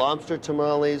 we've made lobster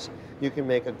tamales, you can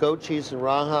make a goat cheese and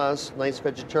rajas, nice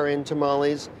vegetarian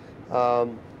tamales.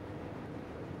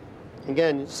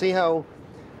 Again, see how,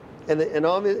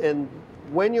 and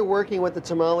when you're working with the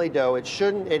tamale dough, it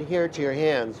shouldn't adhere to your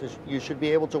hands. You should be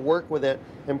able to work with it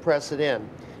and press it in.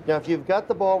 Now, if you've got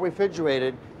the ball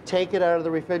refrigerated, take it out of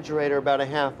the refrigerator about a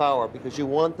 ½ hour because you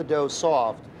want the dough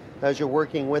soft as you're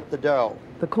working with the dough.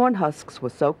 The corn husks were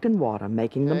soaked in water,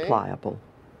 making them pliable.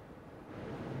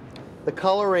 The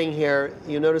coloring here,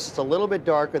 you notice it's a little bit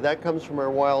darker. That comes from our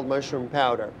wild mushroom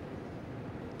powder.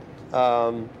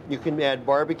 You can add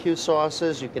barbecue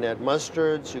sauces, you can add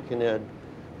mustards, you can add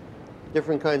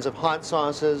different kinds of hot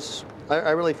sauces. I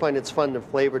really find it's fun to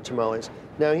flavor tamales.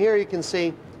 Now here you can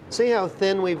see how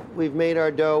thin we've made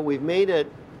our dough. We've made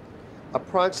it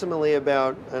approximately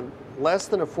about less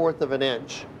than a fourth of an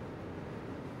inch.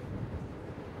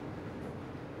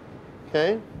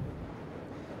 Okay?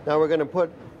 Now we're going to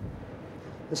put,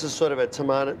 this is sort of a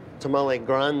tamale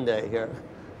grande here,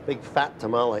 big fat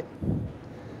tamale.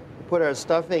 We put our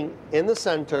stuffing in the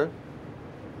center.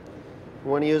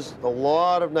 We want to use a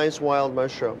lot of nice wild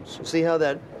mushrooms. See how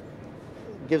that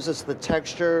gives us the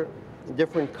texture, the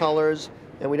different colors,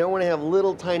 and we don't want to have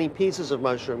little tiny pieces of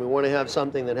mushroom. We want to have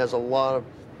something that has a lot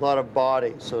of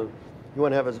body. So you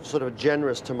want to have a sort of a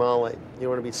generous tamale. You don't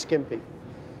want to be skimpy.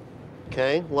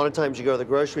 Okay? A lot of times you go to the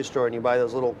grocery store and you buy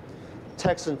those little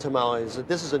Texan tamales.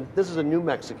 This is a New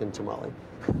Mexican tamale.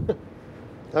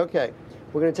 Okay,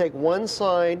 we're going to take one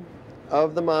side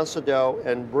of the masa dough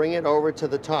and bring it over to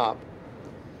the top.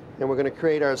 And we're going to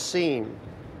create our seam.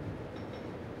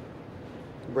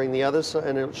 Bring the other side,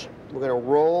 and we're going to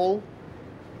roll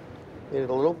it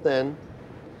a little thin.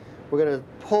 We're going to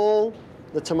pull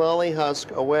the tamale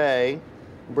husk away,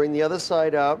 bring the other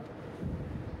side up,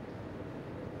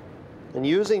 and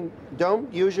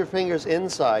don't use your fingers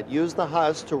inside. Use the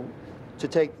husk to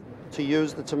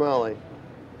use the tamale.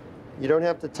 You don't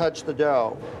have to touch the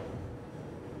dough.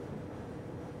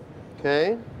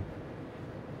 Okay?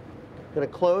 I'm going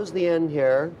to close the end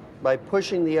here by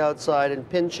pushing the outside and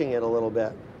pinching it a little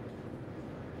bit.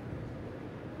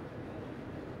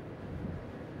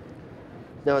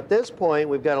 Now at this point,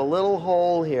 we've got a little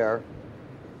hole here.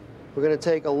 We're going to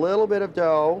take a little bit of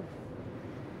dough,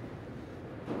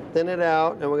 thin it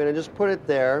out, and we're going to just put it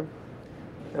there.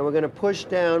 And we're going to push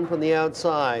down from the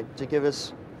outside to give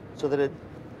us, so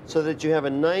that you have a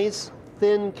nice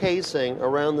thin casing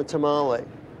around the tamale.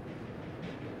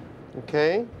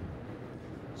 Okay?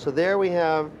 So there we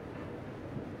have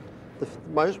the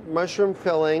mushroom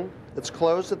filling. It's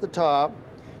closed at the top.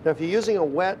 Now, if you're using a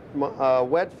wet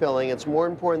filling, it's more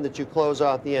important that you close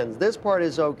off the ends. This part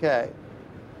is okay.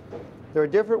 There are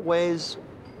different ways.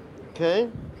 Okay?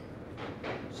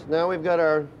 So now we've got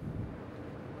our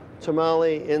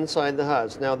tamale inside the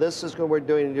husk. Now this is what we're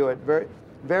doing to do it very,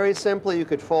 very simply. You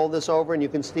could fold this over and you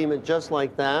can steam it just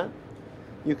like that.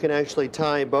 You can actually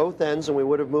tie both ends, and we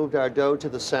would have moved our dough to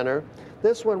the center.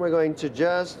 This one we're going to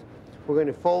just We're going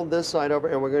to fold this side over,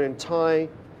 and we're going to tie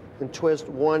and twist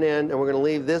one end, and we're going to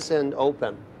leave this end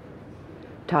open.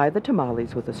 Tie the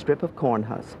tamales with a strip of corn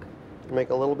husk. Make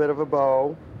a little bit of a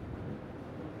bow.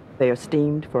 They are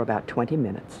steamed for about 20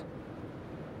 minutes.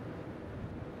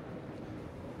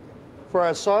 For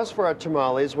our sauce for our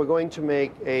tamales, we're going to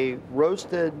make a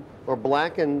roasted or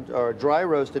blackened or dry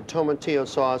roasted tomatillo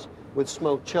sauce with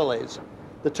smoked chilies.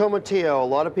 The tomatillo, a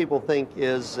lot of people think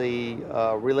is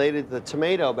related to the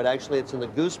tomato, but actually it's in the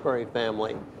gooseberry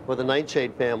family or the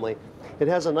nightshade family. It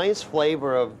has a nice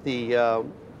flavor of the,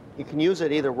 you can use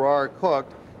it either raw or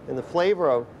cooked, and the flavor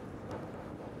of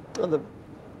the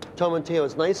tomatillo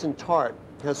is nice and tart.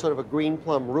 It has sort of a green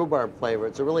plum rhubarb flavor.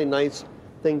 It's a really nice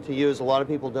thing to use. A lot of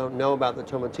people don't know about the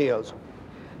tomatillos.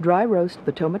 Dry roast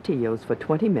the tomatillos for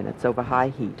 20 minutes over high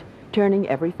heat, turning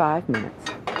every 5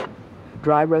 minutes.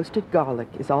 Dry roasted garlic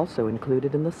is also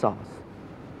included in the sauce.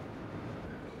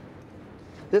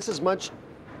 This is much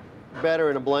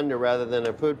better in a blender rather than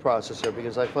a food processor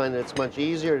because I find that it's much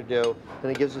easier to do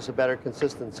and it gives us a better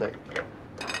consistency.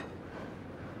 Add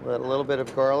a little bit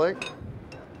of garlic.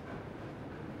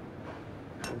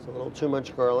 It's a little too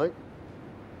much garlic.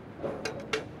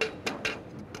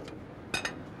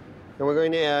 And we're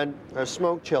going to add our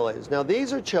smoked chilies. Now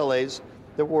these are chilies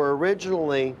that were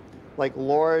originally like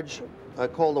large,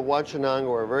 called a huachinango,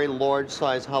 or a very large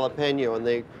size jalapeno, and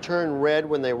they turn red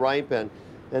when they ripen,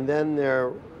 and then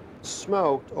they're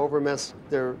smoked over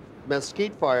their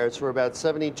mesquite fires for about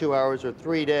 72 hours or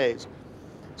 3 days.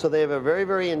 So they have a very,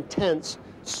 very intense,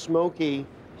 smoky,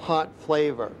 hot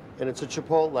flavor, and it's a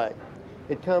chipotle.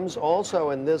 It comes also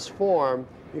in this form.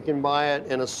 You can buy it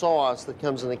in a sauce that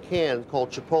comes in a can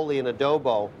called chipotle and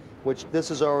adobo, which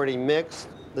this is already mixed.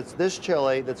 That's this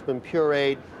chili that's been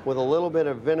pureed with a little bit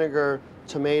of vinegar,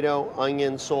 tomato,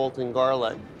 onion, salt, and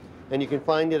garlic. And you can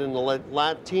find it in the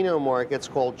Latino markets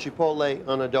called chipotle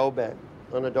en adobe.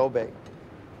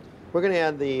 We're going to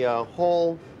add the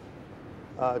whole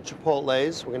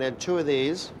chipotles. We're going to add 2 of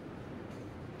these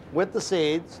with the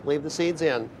seeds. Leave the seeds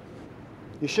in.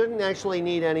 You shouldn't actually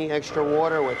need any extra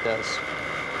water with this.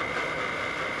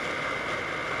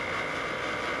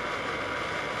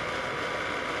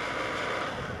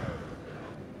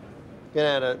 You're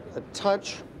going to add a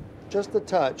touch, just a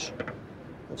touch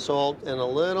of salt and a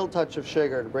little touch of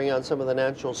sugar to bring out some of the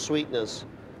natural sweetness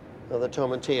of the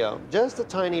tomatillo. Just a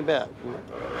tiny bit.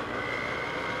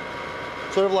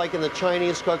 Sort of like in the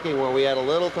Chinese cooking where we add a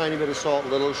little tiny bit of salt, a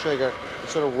little sugar, to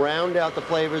sort of round out the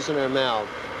flavors in our mouth.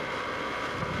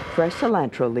 Fresh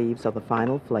cilantro leaves are the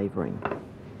final flavoring.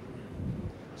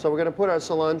 So we're going to put our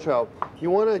cilantro. You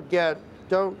want to get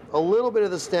a little bit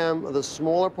of the stem, or the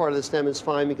smaller part of the stem is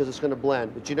fine because it's going to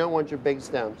blend, but you don't want your big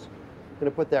stems. I'm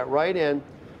going to put that right in.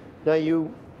 Now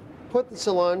you put the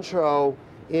cilantro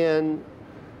in,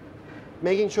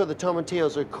 making sure the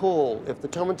tomatillos are cool. If the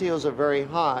tomatillos are very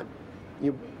hot,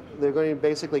 they're going to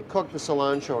basically cook the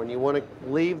cilantro, and you want to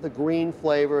leave the green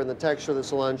flavor and the texture of the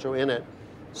cilantro in it.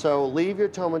 So leave your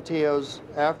tomatillos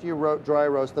after you dry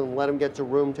roast them, let them get to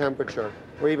room temperature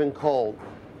or even cold.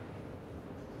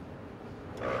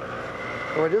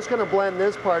 And we're just going to blend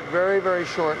this part very, very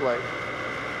shortly.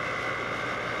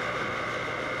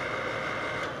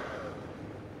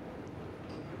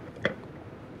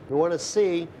 You want to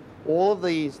see all of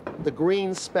the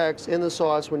green specks in the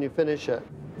sauce when you finish it.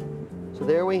 So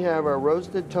there we have our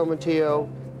roasted tomatillo,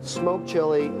 smoked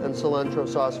chili, and cilantro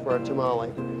sauce for our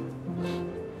tamale.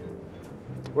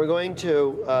 We're going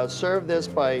to serve this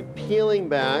by peeling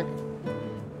back.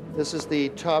 This is the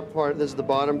top part, this is the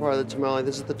bottom part of the tamale,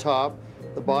 this is the top.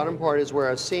 The bottom part is where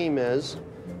our seam is,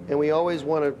 and we always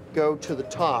want to go to the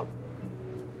top.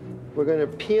 We're going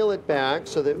to peel it back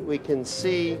so that we can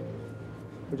see.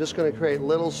 We're just going to create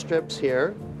little strips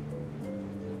here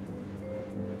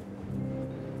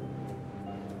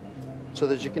so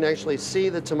that you can actually see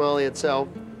the tamale itself.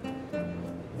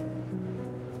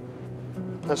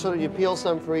 Now, so that you peel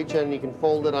some for each end, you can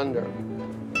fold it under.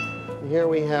 And here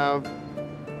we have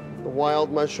the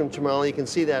wild mushroom tamale. You can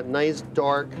see that nice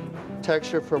dark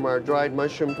texture from our dried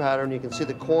mushroom pattern. You can see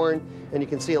the corn, and you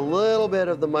can see a little bit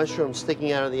of the mushroom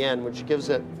sticking out of the end, which gives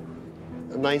it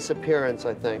a nice appearance,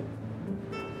 I think.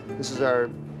 This is our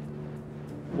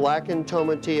blackened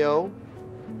tomatillo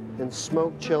and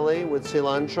smoked chili with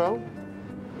cilantro.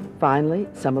 Finally,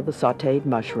 some of the sautéed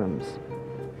mushrooms.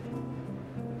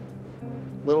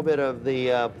 A little bit of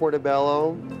the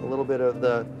portobello, a little bit of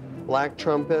the black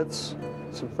trumpets,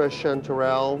 some fresh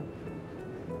chanterelle.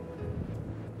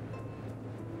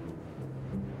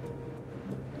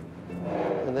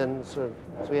 And then so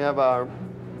we have our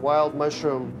wild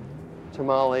mushroom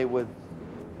tamale with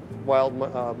wild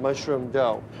mushroom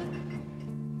dough.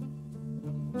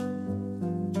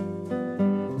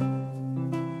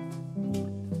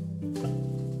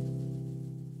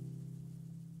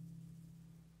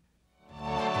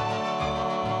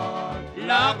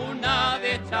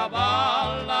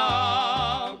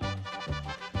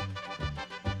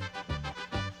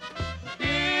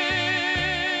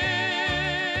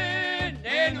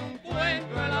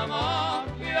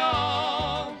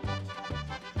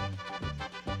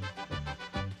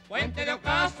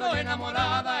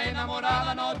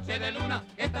 noche de luna,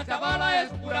 esta chavala es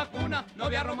pura cuna,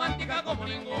 novia romántica como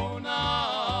ninguna.